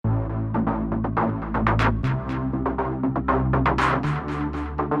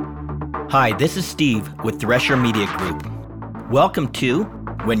Hi, this is Steve with Thresher Media Group. Welcome to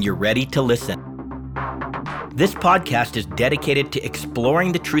When You're Ready to Listen. This podcast is dedicated to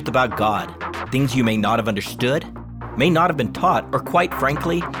exploring the truth about God, things you may not have understood, may not have been taught, or quite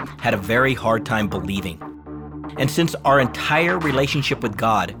frankly, had a very hard time believing. And since our entire relationship with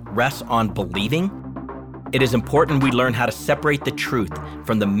God rests on believing, it is important we learn how to separate the truth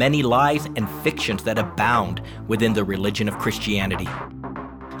from the many lies and fictions that abound within the religion of Christianity.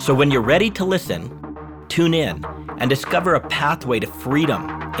 So when you're ready to listen, tune in and discover a pathway to freedom,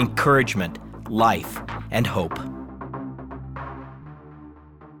 encouragement, life, and hope.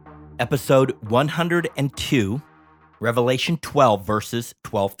 Episode 102, Revelation 12, verses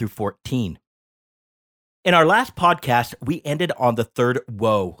 12 through 14. In our last podcast, we ended on the third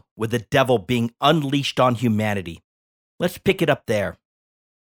woe, with the devil being unleashed on humanity. Let's pick it up there.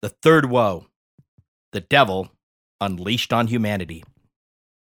 The third woe, the devil unleashed on humanity.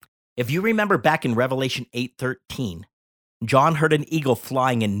 If you remember back in Revelation 8:13, John heard an eagle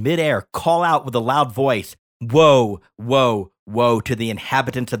flying in midair call out with a loud voice, "Woe, woe, woe to the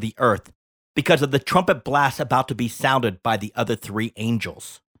inhabitants of the earth," because of the trumpet blast about to be sounded by the other three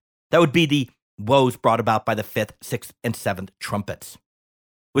angels. That would be the woes brought about by the fifth, sixth, and seventh trumpets.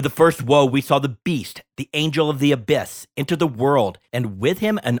 With the first woe, we saw the beast, the angel of the abyss, enter the world, and with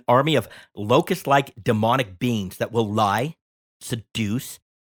him an army of locust-like demonic beings that will lie, seduce,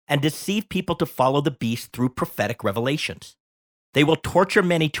 and deceive people to follow the beast through prophetic revelations. They will torture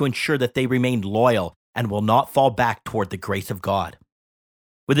many to ensure that they remain loyal and will not fall back toward the grace of God.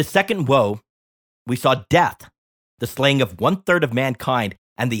 With the second woe, we saw death, the slaying of 1/3 of mankind,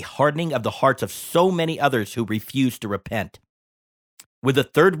 and the hardening of the hearts of so many others who refuse to repent. With the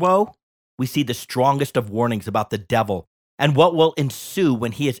third woe, we see the strongest of warnings about the devil and what will ensue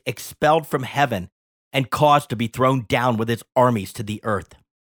when he is expelled from heaven and caused to be thrown down with his armies to the earth.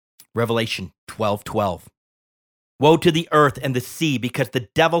 Revelation 12:12. Woe to the earth and the sea, because the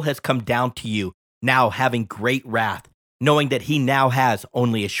devil has come down to you, now having great wrath, knowing that he now has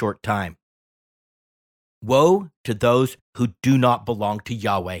only a short time. Woe to those who do not belong to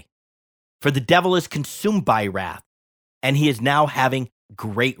Yahweh, for the devil is consumed by wrath, and he is now having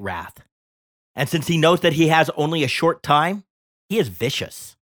great wrath. And since he knows that he has only a short time, he is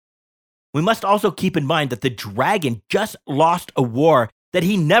vicious. We must also keep in mind that the dragon just lost a war that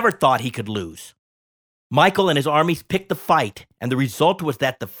he never thought he could lose. Michael and his armies picked the fight, and the result was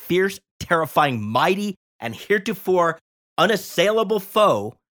that the fierce, terrifying, mighty, and heretofore unassailable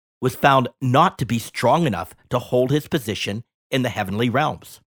foe was found not to be strong enough to hold his position in the heavenly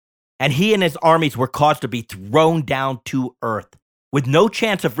realms. And he and his armies were caused to be thrown down to earth, with no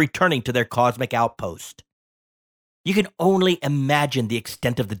chance of returning to their cosmic outpost. You can only imagine the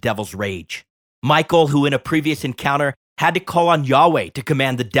extent of the devil's rage. Michael, who in a previous encounter had to call on Yahweh to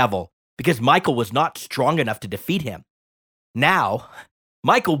command the devil, because Michael was not strong enough to defeat him. Now,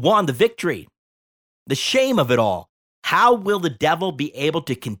 Michael won the victory. The shame of it all. How will the devil be able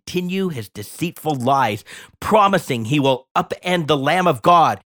to continue his deceitful lies, promising he will upend the Lamb of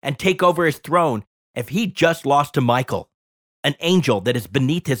God and take over his throne if he just lost to Michael, an angel that is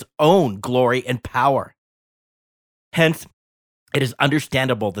beneath his own glory and power? Hence, it is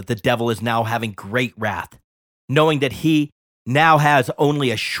understandable that the devil is now having great wrath, knowing that he now has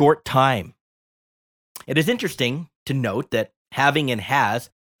only a short time. It is interesting to note that having and has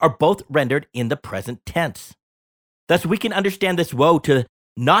are both rendered in the present tense. Thus, we can understand this woe to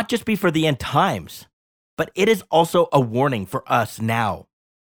not just be for the end times, but it is also a warning for us now.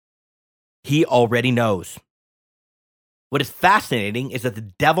 He already knows. What is fascinating is that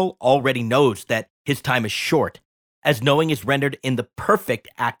the devil already knows that his time is short, as knowing is rendered in the perfect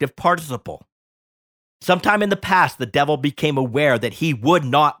active participle. Sometime in the past, the devil became aware that he would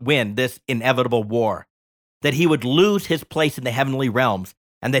not win this inevitable war, that he would lose his place in the heavenly realms,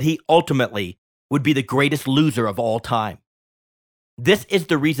 and that he ultimately would be the greatest loser of all time. This is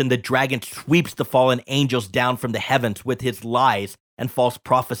the reason the dragon sweeps the fallen angels down from the heavens with his lies and false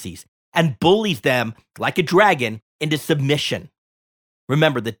prophecies, and bullies them, like a dragon, into submission.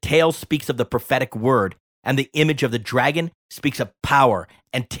 Remember, the tail speaks of the prophetic word, and the image of the dragon speaks of power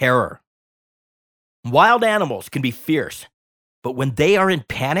and terror. Wild animals can be fierce, but when they are in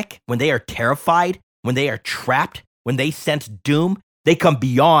panic, when they are terrified, when they are trapped, when they sense doom, they come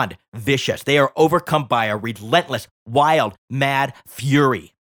beyond vicious. They are overcome by a relentless, wild, mad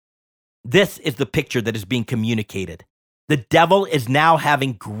fury. This is the picture that is being communicated. The devil is now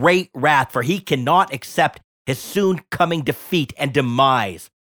having great wrath, for he cannot accept his soon coming defeat and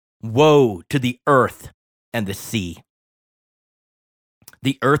demise. Woe to the earth and the sea.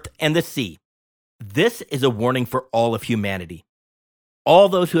 The earth and the sea. This is a warning for all of humanity. all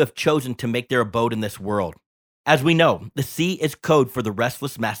those who have chosen to make their abode in this world. As we know, the sea is code for the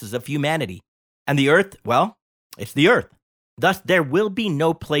restless masses of humanity. And the earth, well, it's the earth. Thus, there will be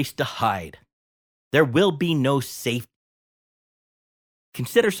no place to hide. There will be no safety.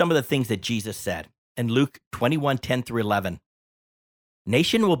 Consider some of the things that Jesus said in Luke 21:10-11.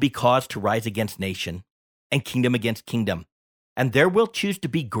 Nation will be caused to rise against nation, and kingdom against kingdom. And there will choose to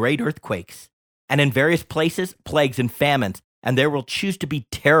be great earthquakes, and in various places, plagues and famines, and there will choose to be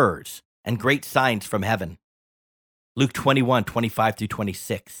terrors and great signs from heaven. Luke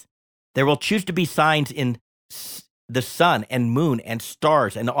 21:25-26. There will choose to be signs in the sun and moon and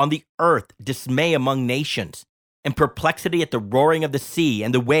stars, and on the earth dismay among nations, and perplexity at the roaring of the sea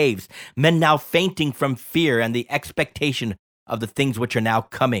and the waves, men now fainting from fear and the expectation of the things which are now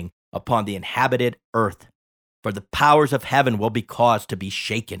coming upon the inhabited earth. For the powers of heaven will be caused to be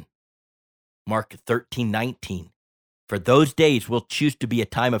shaken. Mark 13:19. For those days will choose to be a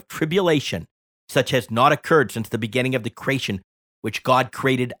time of tribulation, such has not occurred since the beginning of the creation, which God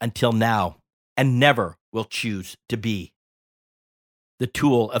created until now, and never will choose to be. The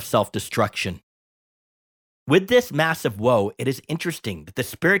tool of self-destruction. With this massive woe, it is interesting that the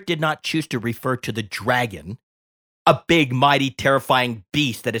Spirit did not choose to refer to the dragon, a big, mighty, terrifying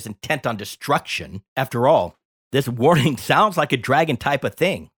beast that is intent on destruction. After all, this warning sounds like a dragon type of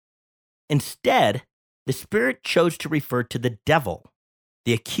thing. Instead, the Spirit chose to refer to the devil,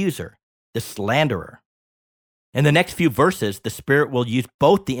 the accuser, the slanderer. In the next few verses, the Spirit will use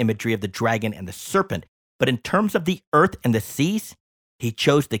both the imagery of the dragon and the serpent, but in terms of the earth and the seas, he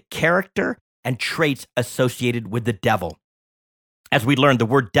chose the character and traits associated with the devil. As we learned, the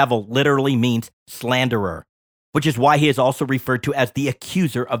word devil literally means slanderer, which is why he is also referred to as the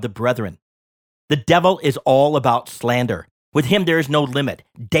accuser of the brethren. The devil is all about slander. With him, there is no limit.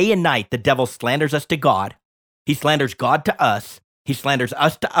 Day and night, the devil slanders us to God. He slanders God to us. He slanders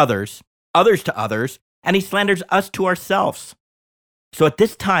us to others, others to others, and he slanders us to ourselves. So at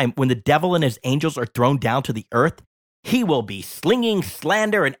this time, when the devil and his angels are thrown down to the earth, he will be slinging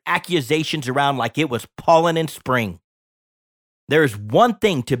slander and accusations around like it was pollen in spring. There is one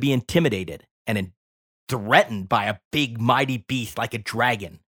thing to be intimidated and threatened by a big, mighty beast like a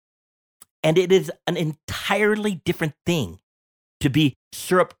dragon. And it is an entirely different thing to be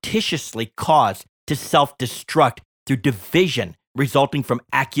surreptitiously caused to self-destruct through division resulting from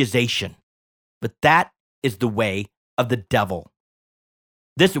accusation. But that is the way of the devil.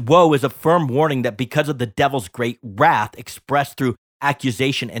 This woe is a firm warning that because of the devil's great wrath expressed through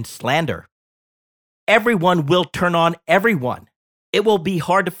accusation and slander, everyone will turn on everyone. It will be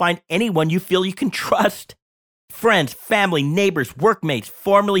hard to find anyone you feel you can trust. Friends, family, neighbors, workmates,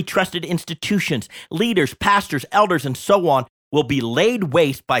 formerly trusted institutions, leaders, pastors, elders, and so on will be laid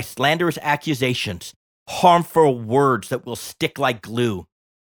waste by slanderous accusations, harmful words that will stick like glue.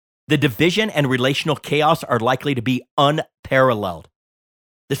 The division and relational chaos are likely to be unparalleled.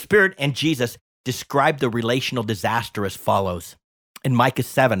 The Spirit and Jesus describe the relational disaster as follows in Micah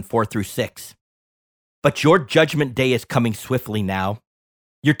 7:4-6. But your judgment day is coming swiftly now.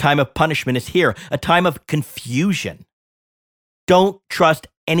 Your time of punishment is here, a time of confusion. Don't trust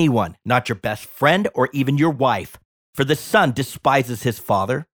anyone, not your best friend or even your wife, for the son despises his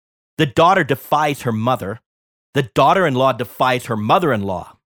father, the daughter defies her mother, the daughter-in-law defies her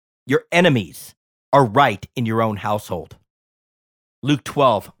mother-in-law. Your enemies are right in your own household. Luke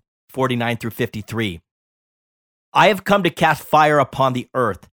 12:49-53. I have come to cast fire upon the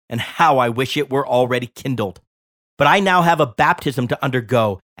earth, and how I wish it were already kindled. But I now have a baptism to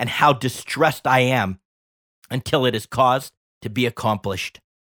undergo, and how distressed I am until it is caused to be accomplished.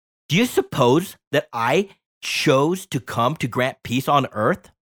 Do you suppose that I chose to come to grant peace on earth?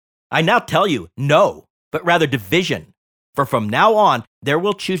 I now tell you, no, but rather division. For from now on, there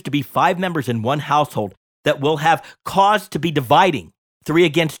will choose to be 5 members in one household that will have cause to be dividing, 3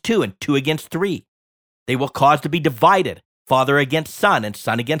 against 2 and 2 against 3. They will cause to be divided, father against son and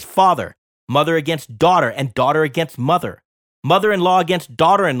son against father, mother against daughter and daughter against mother, mother-in-law against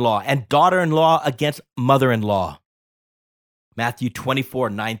daughter-in-law and daughter-in-law against mother-in-law. Matthew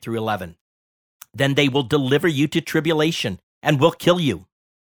 24:9-11. Then they will deliver you to tribulation and will kill you.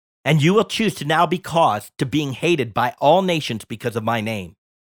 And you will choose to now be caused to being hated by all nations because of my name.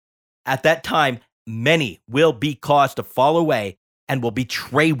 At that time, many will be caused to fall away and will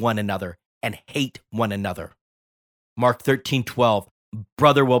betray one another and hate one another. Mark 13:12.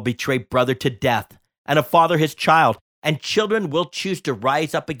 Brother will betray brother to death, and a father his child, and children will choose to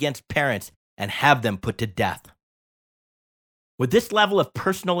rise up against parents and have them put to death. With this level of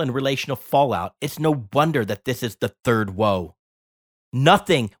personal and relational fallout, it's no wonder that this is the third woe.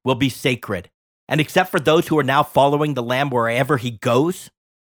 Nothing will be sacred. And except for those who are now following the Lamb wherever he goes,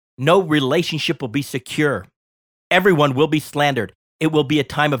 no relationship will be secure. Everyone will be slandered. It will be a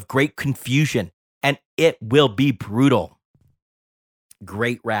time of great confusion, and it will be brutal.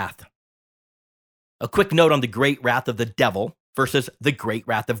 Great wrath. A quick note on the great wrath of the devil versus the great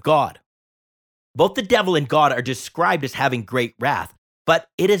wrath of God. Both the devil and God are described as having great wrath, but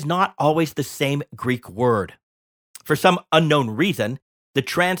it is not always the same Greek word. For some unknown reason, the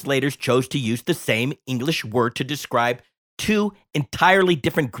translators chose to use the same English word to describe two entirely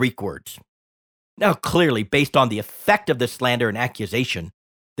different Greek words. Now, clearly, based on the effect of the slander and accusation,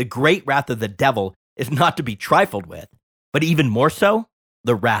 the great wrath of the devil is not to be trifled with, but even more so,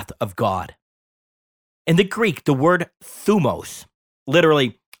 the wrath of God. In the Greek, the word thumos,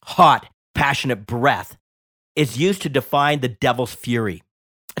 literally hot, passionate breath, is used to define the devil's fury.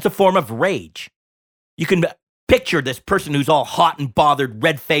 It's a form of rage. You can picture this person who's all hot and bothered,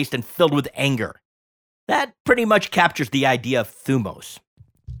 red-faced, and filled with anger. That pretty much captures the idea of thumos.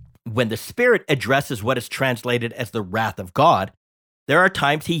 When the Spirit addresses what is translated as the wrath of God, there are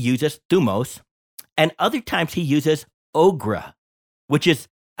times he uses thumos, and other times he uses ogra, which is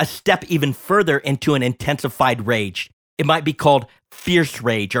a step even further into an intensified rage. It might be called fierce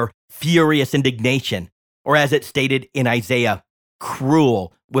rage or furious indignation, or as it's stated in Isaiah,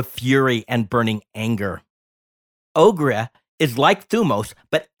 cruel with fury and burning anger. Ogra is like thumos,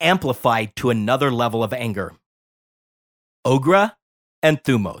 but amplified to another level of anger. Ogra and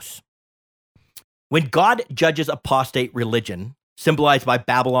thumos. When God judges apostate religion, symbolized by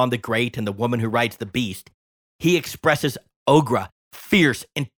Babylon the Great and the woman who rides the beast, he expresses ogra, fierce,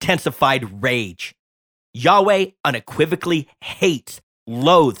 intensified rage. Yahweh unequivocally hates,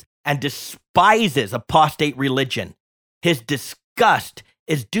 loathes, and despises apostate religion. His disgust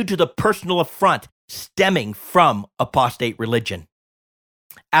is due to the personal affront stemming from apostate religion.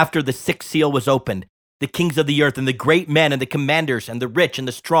 After the sixth seal was opened, the kings of the earth and the great men and the commanders and the rich and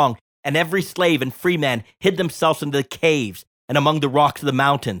the strong and every slave and free man hid themselves in the caves and among the rocks of the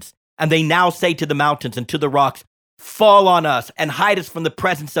mountains. And they now say to the mountains and to the rocks, fall on us and hide us from the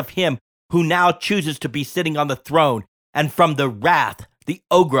presence of him who now chooses to be sitting on the throne and from the wrath, the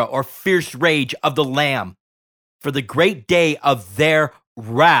ogra or fierce rage of the Lamb. For the great day of their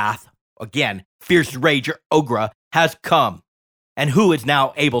wrath, again, fierce rage or ogra, has come, and who is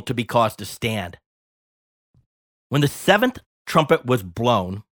now able to be caused to stand? When the seventh trumpet was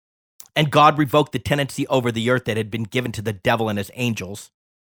blown, and God revoked the tenancy over the earth that had been given to the devil and his angels,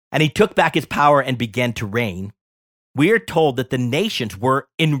 and he took back his power and began to reign, we are told that the nations were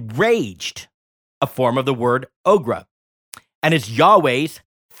enraged, a form of the word ogra, and as Yahweh's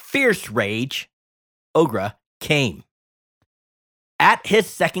fierce rage, ogra, came. At his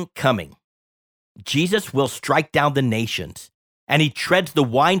second coming, Jesus will strike down the nations, and he treads the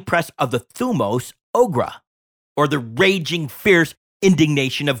winepress of the thumos ogra, or the raging, fierce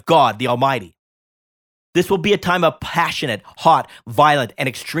indignation of God the Almighty. This will be a time of passionate, hot, violent, and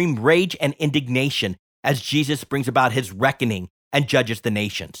extreme rage and indignation as Jesus brings about his reckoning and judges the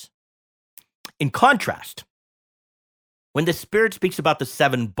nations. In contrast, when the Spirit speaks about the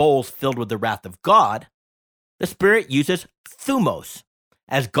seven bowls filled with the wrath of God, the Spirit uses thumos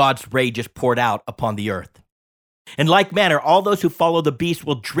as God's rage is poured out upon the earth. In like manner, all those who follow the beast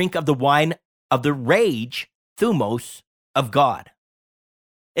will drink of the wine of the rage, thumos, of God.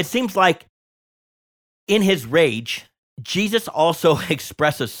 It seems like in his rage, Jesus also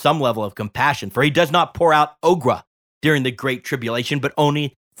expresses some level of compassion, for he does not pour out ogra during the Great Tribulation, but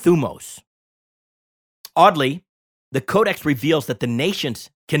only thumos. Oddly, the Codex reveals that the nations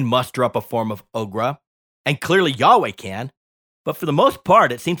can muster up a form of ogra, and clearly Yahweh can, but for the most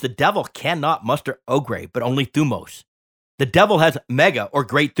part, it seems the devil cannot muster ogre, but only thumos. The devil has mega or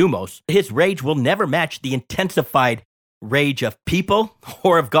great thumos. His rage will never match the intensified rage of people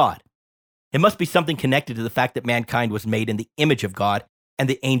or of God. It must be something connected to the fact that mankind was made in the image of God and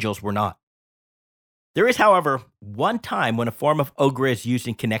the angels were not. There is, however, one time when a form of ogre is used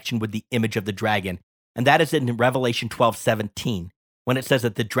in connection with the image of the dragon, and that is in Revelation 12:17, when it says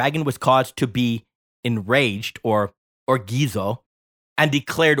that the dragon was caused to be enraged, or orgizo, and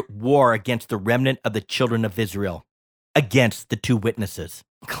declared war against the remnant of the children of Israel, against the two witnesses.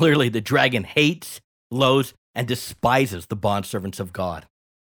 Clearly, the dragon hates, loathes, and despises the bondservants of God.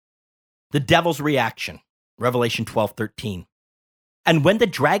 The devil's reaction, Revelation 12:13. And when the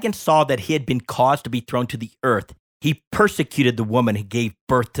dragon saw that he had been caused to be thrown to the earth, he persecuted the woman who gave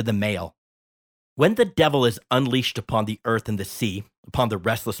birth to the male. When the devil is unleashed upon the earth and the sea, upon the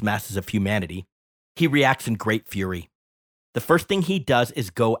restless masses of humanity, he reacts in great fury. The first thing he does is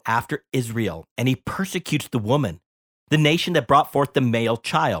go after Israel, and he persecutes the woman, the nation that brought forth the male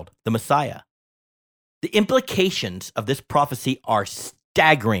child, the Messiah. The implications of this prophecy are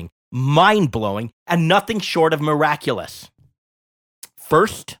staggering, mind-blowing, and nothing short of miraculous.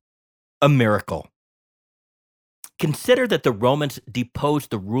 First, a miracle. Consider that the Romans deposed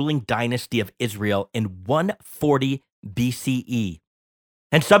the ruling dynasty of Israel in 140 BCE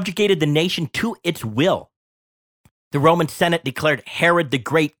and subjugated the nation to its will. The Roman Senate declared Herod the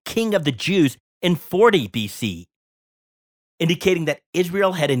Great king of the Jews in 40 BC, indicating that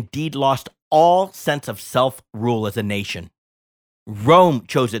Israel had indeed lost all sense of self-rule as a nation. Rome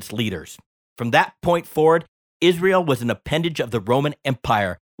chose its leaders. From that point forward, Israel was an appendage of the Roman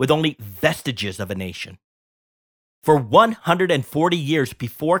Empire with only vestiges of a nation. For 140 years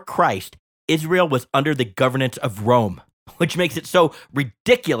before Christ, Israel was under the governance of Rome, which makes it so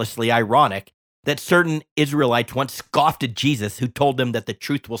ridiculously ironic that certain Israelites once scoffed at Jesus, who told them that the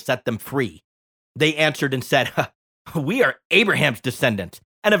truth will set them free. They answered and said, "We are Abraham's descendants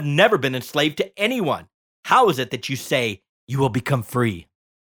and have never been enslaved to anyone. How is it that you say you will become free?"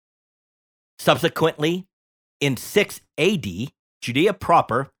 Subsequently, in 6 AD, Judea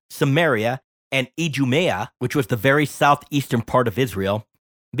proper, Samaria, and Idumea, which was the very southeastern part of Israel,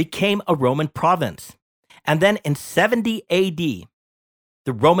 became a Roman province. And then in 70 AD,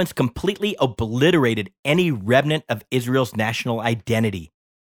 the Romans completely obliterated any remnant of Israel's national identity,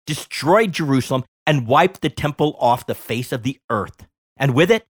 destroyed Jerusalem, and wiped the temple off the face of the earth, and with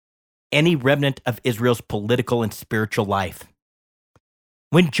it, any remnant of Israel's political and spiritual life.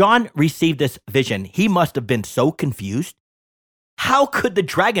 When John received this vision, he must have been so confused. How could the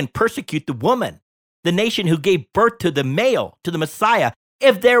dragon persecute the woman, the nation who gave birth to the male, to the Messiah,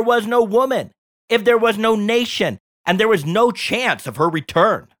 if there was no woman, if there was no nation, and there was no chance of her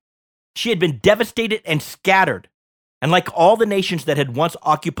return? She had been devastated and scattered. And like all the nations that had once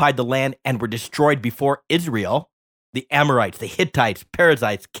occupied the land and were destroyed before Israel, the Amorites, the Hittites,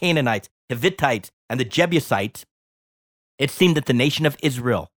 Perizzites, Canaanites, Hivitites, and the Jebusites, it seemed that the nation of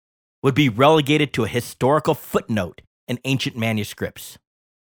Israel would be relegated to a historical footnote in ancient manuscripts.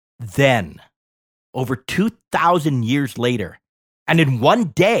 Then, over 2,000 years later, and in one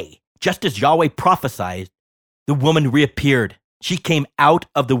day, just as Yahweh prophesied, the woman reappeared. She came out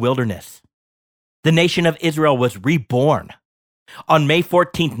of the wilderness. The nation of Israel was reborn. On May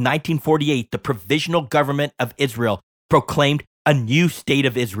 14, 1948, the Provisional Government of Israel proclaimed a new state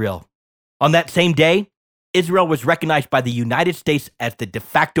of Israel. On that same day, Israel was recognized by the United States as the de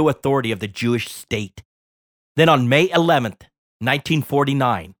facto authority of the Jewish state. Then on May 11th,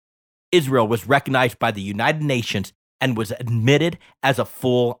 1949, Israel was recognized by the United Nations and was admitted as a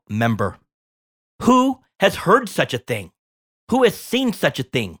full member. Who has heard such a thing? Who has seen such a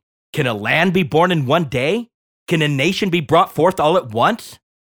thing? Can a land be born in one day? Can a nation be brought forth all at once?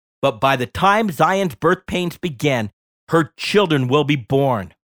 But by the time Zion's birth pains begin, her children will be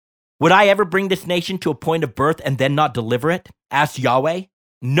born. Would I ever bring this nation to a point of birth and then not deliver it? Asked Yahweh.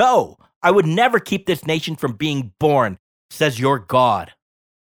 No, I would never keep this nation from being born, says your God.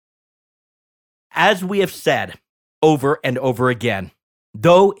 As we have said over and over again,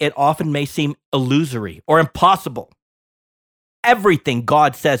 though it often may seem illusory or impossible, everything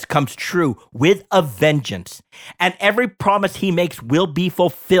God says comes true with a vengeance, and every promise he makes will be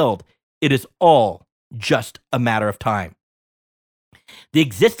fulfilled. It is all just a matter of time. The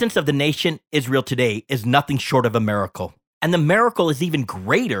existence of the nation Israel today is nothing short of a miracle. And the miracle is even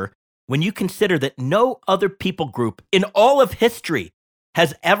greater when you consider that no other people group in all of history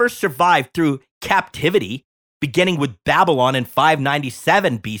has ever survived through captivity, beginning with Babylon in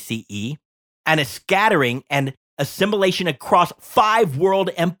 597 BCE, and a scattering and assimilation across 5 world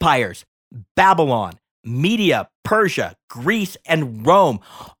empires: Babylon, Media, Persia, Greece, and Rome,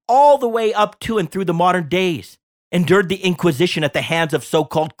 all the way up to and through the modern days. Endured the Inquisition at the hands of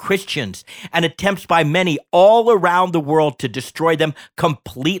so-called Christians and attempts by many all around the world to destroy them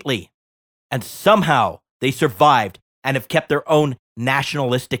completely. And somehow they survived and have kept their own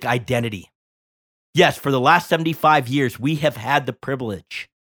nationalistic identity. Yes, for the last 75 years, we have had the privilege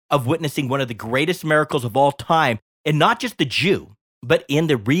of witnessing one of the greatest miracles of all time, in not just the Jew, but in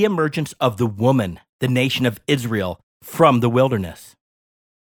the reemergence of the woman, the nation of Israel, from the wilderness.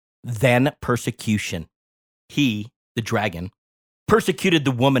 Then persecution. He, the dragon, persecuted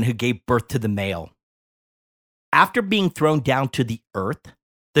the woman who gave birth to the male. After being thrown down to the earth,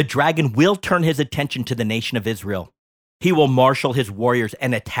 the dragon will turn his attention to the nation of Israel. He will marshal his warriors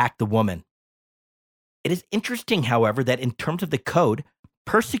and attack the woman. It is interesting, however, that in terms of the code,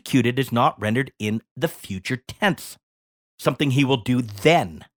 persecuted is not rendered in the future tense, something he will do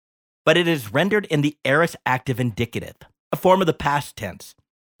then, but it is rendered in the aorist active indicative, a form of the past tense.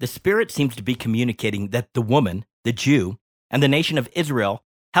 The Spirit seems to be communicating that the woman, the Jew, and the nation of Israel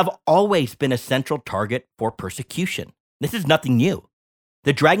have always been a central target for persecution. This is nothing new.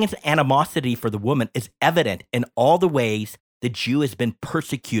 The dragon's animosity for the woman is evident in all the ways the Jew has been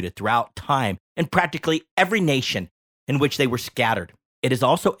persecuted throughout time in practically every nation in which they were scattered. It is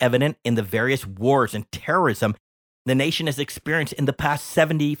also evident in the various wars and terrorism the nation has experienced in the past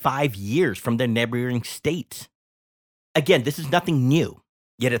 75 years from their neighboring states. Again, this is nothing new.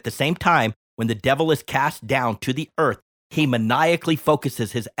 Yet at the same time, when the devil is cast down to the earth, he maniacally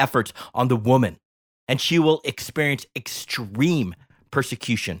focuses his efforts on the woman, and she will experience extreme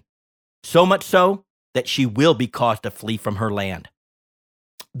persecution, so much so that she will be caused to flee from her land.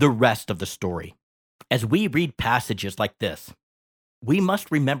 The rest of the story. As we read passages like this, we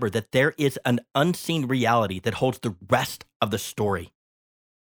must remember that there is an unseen reality that holds the rest of the story,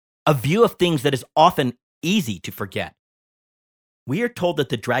 a view of things that is often easy to forget. We are told that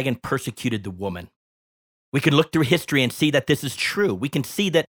the dragon persecuted the woman. We can look through history and see that this is true. We can see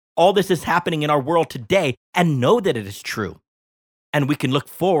that all this is happening in our world today and know that it is true. And we can look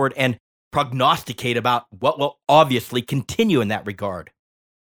forward and prognosticate about what will obviously continue in that regard.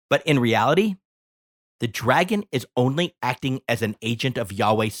 But in reality, the dragon is only acting as an agent of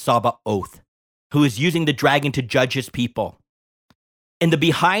Yahweh Sabaoth, who is using the dragon to judge his people. In the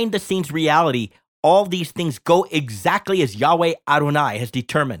behind-the-scenes reality, all these things go exactly as Yahweh Adonai has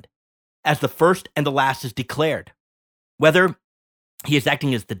determined, as the first and the last is declared. Whether he is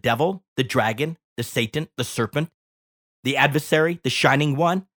acting as the devil, the dragon, the Satan, the serpent, the adversary, the shining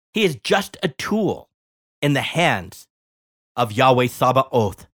one, he is just a tool in the hands of Yahweh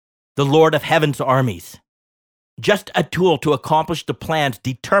Sabaoth, the Lord of heaven's armies. Just a tool to accomplish the plans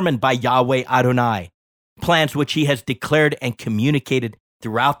determined by Yahweh Adonai, plans which he has declared and communicated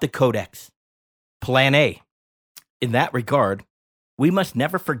throughout the Codex. Plan A. In that regard, we must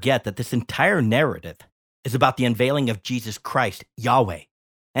never forget that this entire narrative is about the unveiling of Jesus Christ, Yahweh,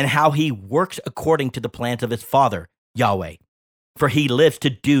 and how he works according to the plans of his Father, Yahweh, for he lives to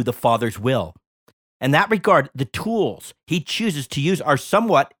do the Father's will. In that regard, the tools he chooses to use are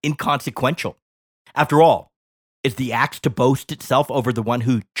somewhat inconsequential. After all, is the axe to boast itself over the one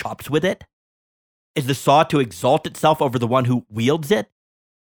who chops with it? Is the saw to exalt itself over the one who wields it?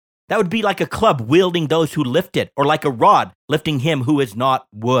 That would be like a club wielding those who lift it, or like a rod lifting him who is not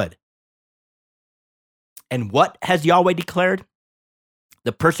wood. And what has Yahweh declared?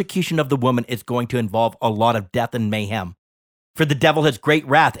 The persecution of the woman is going to involve a lot of death and mayhem. For the devil has great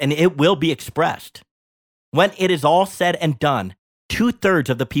wrath, and it will be expressed. When it is all said and done, 2/3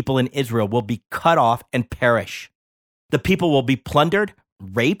 of the people in Israel will be cut off and perish. The people will be plundered,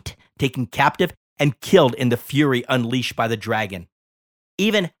 raped, taken captive, and killed in the fury unleashed by the dragon.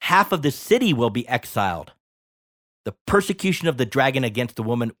 Even half of the city will be exiled. The persecution of the dragon against the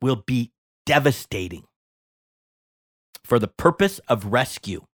woman will be devastating for the purpose of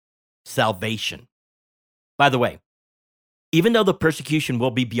rescue, salvation. By the way, even though the persecution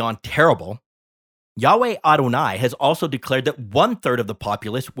will be beyond terrible, Yahweh Adonai has also declared that 1/3 of the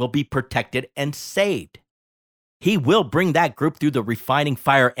populace will be protected and saved. He will bring that group through the refining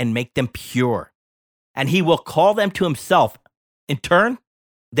fire and make them pure. And he will call them to himself. In turn,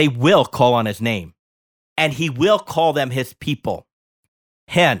 they will call on his name. And he will call them his people.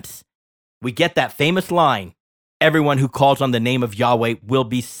 Hence, we get that famous line, everyone who calls on the name of Yahweh will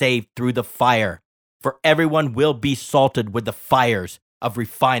be saved through the fire, for everyone will be salted with the fires of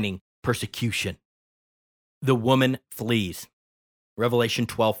refining persecution. The woman flees. Revelation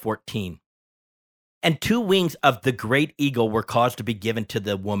 12:14. And 2 wings of the great eagle were caused to be given to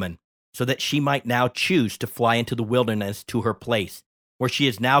the woman, so that she might now choose to fly into the wilderness to her place, where she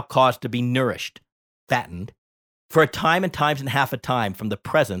is now caused to be nourished, fattened, for a time and times and half a time from the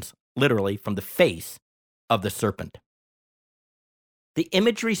presence, literally from the face, of the serpent. The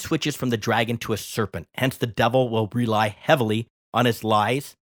imagery switches from the dragon to a serpent, hence the devil will rely heavily on his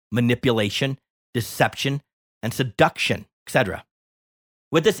lies, manipulation, deception, and seduction, etc.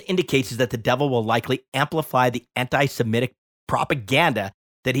 What this indicates is that the devil will likely amplify the anti-Semitic propaganda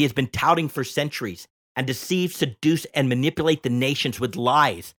that he has been touting for centuries and deceive, seduce, and manipulate the nations with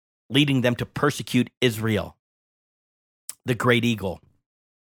lies, leading them to persecute Israel. The great eagle.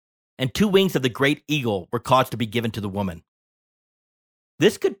 And 2 wings of the great eagle were caused to be given to the woman.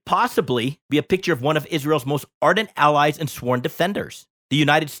 This could possibly be a picture of one of Israel's most ardent allies and sworn defenders, the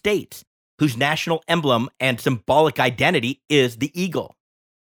United States, whose national emblem and symbolic identity is the eagle.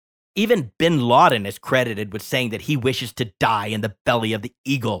 Even bin Laden is credited with saying that he wishes to die in the belly of the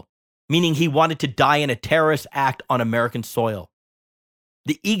eagle, meaning he wanted to die in a terrorist act on American soil.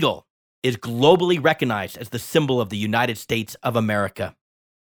 The eagle is globally recognized as the symbol of the United States of America.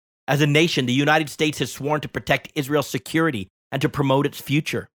 As a nation, the United States has sworn to protect Israel's security and to promote its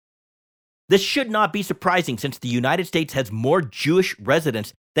future. This should not be surprising since the United States has more Jewish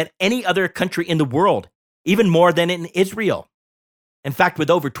residents than any other country in the world, even more than in Israel. In fact, with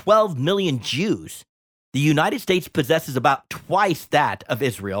over 12 million Jews, the United States possesses about twice that of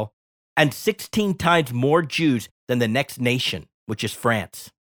Israel and 16 times more Jews than the next nation, which is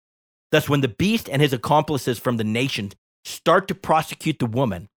France. Thus, when the beast and his accomplices from the nations start to prosecute the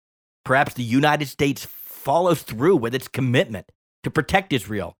woman, perhaps the United States follows through with its commitment to protect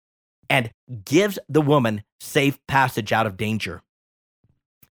Israel and gives the woman safe passage out of danger.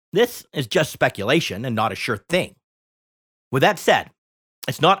 This is just speculation and not a sure thing. With that said,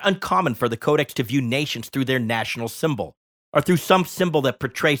 it's not uncommon for the Codex to view nations through their national symbol, or through some symbol that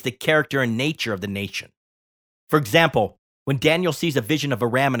portrays the character and nature of the nation. For example, when Daniel sees a vision of a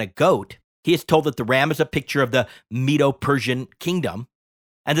ram and a goat, he is told that the ram is a picture of the Medo-Persian kingdom,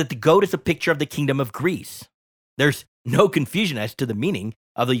 and that the goat is a picture of the kingdom of Greece. There's no confusion as to the meaning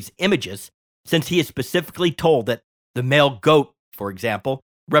of these images, since he is specifically told that the male goat, for example,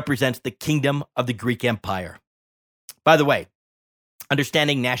 represents the kingdom of the Greek Empire. By the way,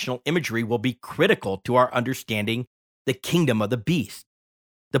 understanding national imagery will be critical to our understanding the kingdom of the beast.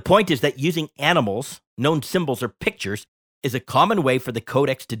 The point is that using animals, known symbols, or pictures is a common way for the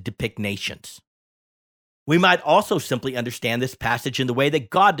Codex to depict nations. We might also simply understand this passage in the way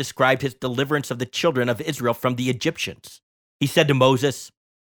that God described his deliverance of the children of Israel from the Egyptians. He said to Moses,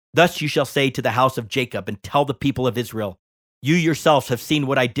 "Thus you shall say to the house of Jacob and tell the people of Israel, you yourselves have seen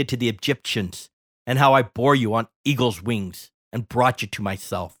what I did to the Egyptians and how I bore you on eagle's wings and brought you to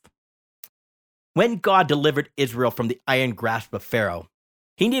myself." When God delivered Israel from the iron grasp of Pharaoh,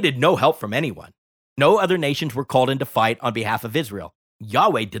 he needed no help from anyone. No other nations were called into fight on behalf of Israel.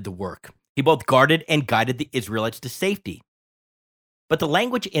 Yahweh did the work. He both guarded and guided the Israelites to safety. But the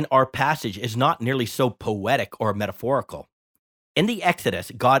language in our passage is not nearly so poetic or metaphorical. In the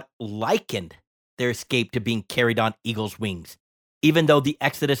Exodus, God likened their escape to being carried on eagle's wings, even though the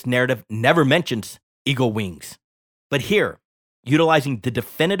Exodus narrative never mentions eagle wings. But here, utilizing the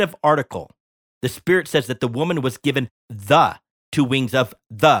definitive article, the Spirit says that the woman was given the two wings of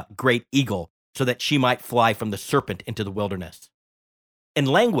the great eagle so that she might fly from the serpent into the wilderness. In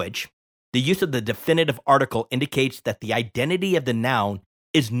language, the use of the definitive article indicates that the identity of the noun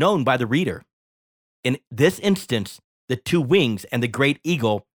is known by the reader. In this instance, the two wings and the great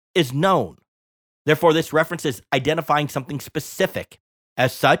eagle is known. Therefore, this reference is identifying something specific.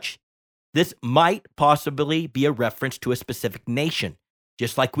 As such, this might possibly be a reference to a specific nation,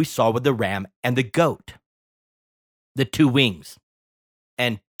 just like we saw with the ram and the goat. The two wings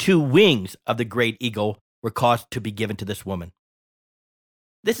and two wings of the great eagle were caused to be given to this woman.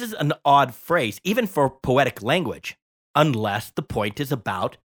 This is an odd phrase, even for poetic language, unless the point is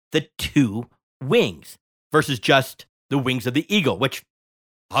about the two wings versus just the wings of the eagle, which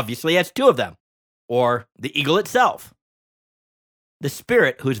obviously has two of them, or the eagle itself. The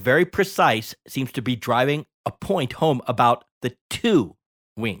Spirit, who is very precise, seems to be driving a point home about the two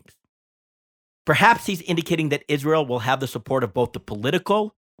wings. Perhaps he's indicating that Israel will have the support of both the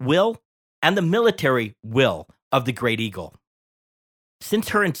political will and the military will of the great eagle. Since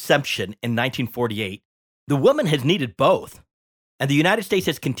her inception in 1948, the woman has needed both, and the United States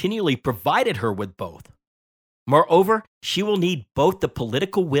has continually provided her with both. Moreover, she will need both the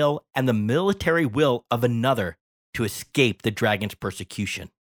political will and the military will of another to escape the dragon's persecution.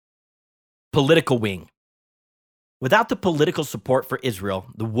 Political wing. Without the political support for Israel,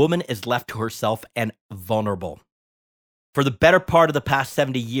 the woman is left to herself and vulnerable. For the better part of the past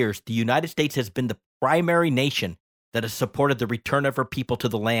 70 years, the United States has been the primary nation that has supported the return of her people to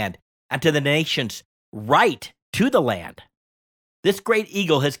the land and to the nation's right to the land. This great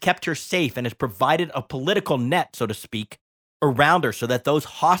eagle has kept her safe and has provided a political net, so to speak, around her so that those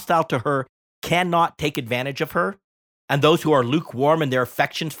hostile to her cannot take advantage of her, and those who are lukewarm in their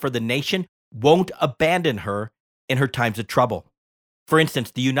affections for the nation won't abandon her in her times of trouble. For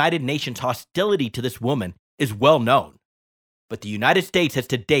instance, the United Nations' hostility to this woman is well known, but the United States has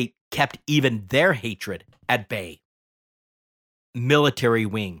to date kept even their hatred at bay. Military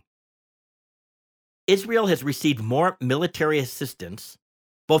wing. Israel has received more military assistance,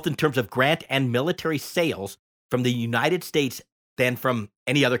 both in terms of grant and military sales, from the United States than from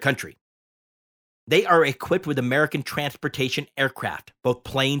any other country. They are equipped with American transportation aircraft, both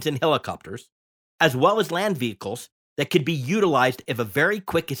planes and helicopters, as well as land vehicles that could be utilized if a very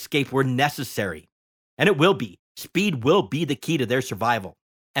quick escape were necessary. And it will be. Speed will be the key to their survival.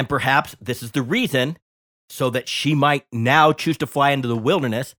 And perhaps this is the reason, so that she might now choose to fly into the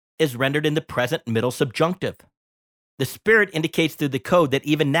wilderness, is rendered in the present middle subjunctive. The Spirit indicates through the code that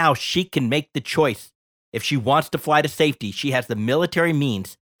even now she can make the choice If she wants to fly to safety, she has the military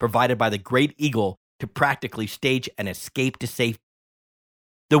means provided by the Great Eagle to practically stage an escape to safety.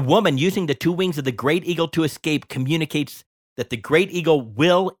 The woman using the two wings of the Great Eagle to escape communicates that the Great Eagle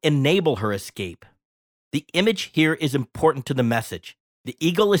will enable her escape. The image here is important to the message. The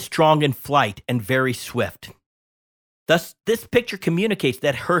eagle is strong in flight and very swift. Thus, this picture communicates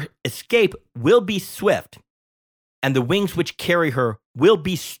that her escape will be swift, and the wings which carry her will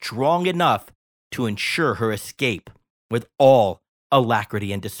be strong enough to ensure her escape with all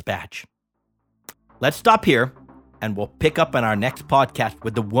alacrity and dispatch. Let's stop here, and we'll pick up on our next podcast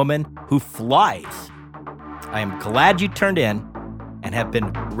with the woman who flies. I am glad you turned in and have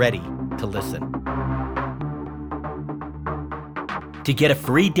been ready to listen. To get a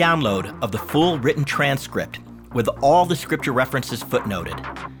free download of the full written transcript with all the scripture references footnoted,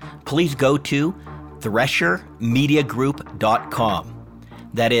 please go to threshermediagroup.com.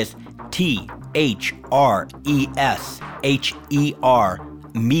 That is THRESHER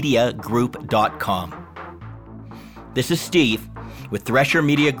mediagroup.com. This is Steve with Thresher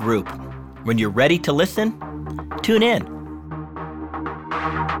Media Group. When you're ready to listen, tune in.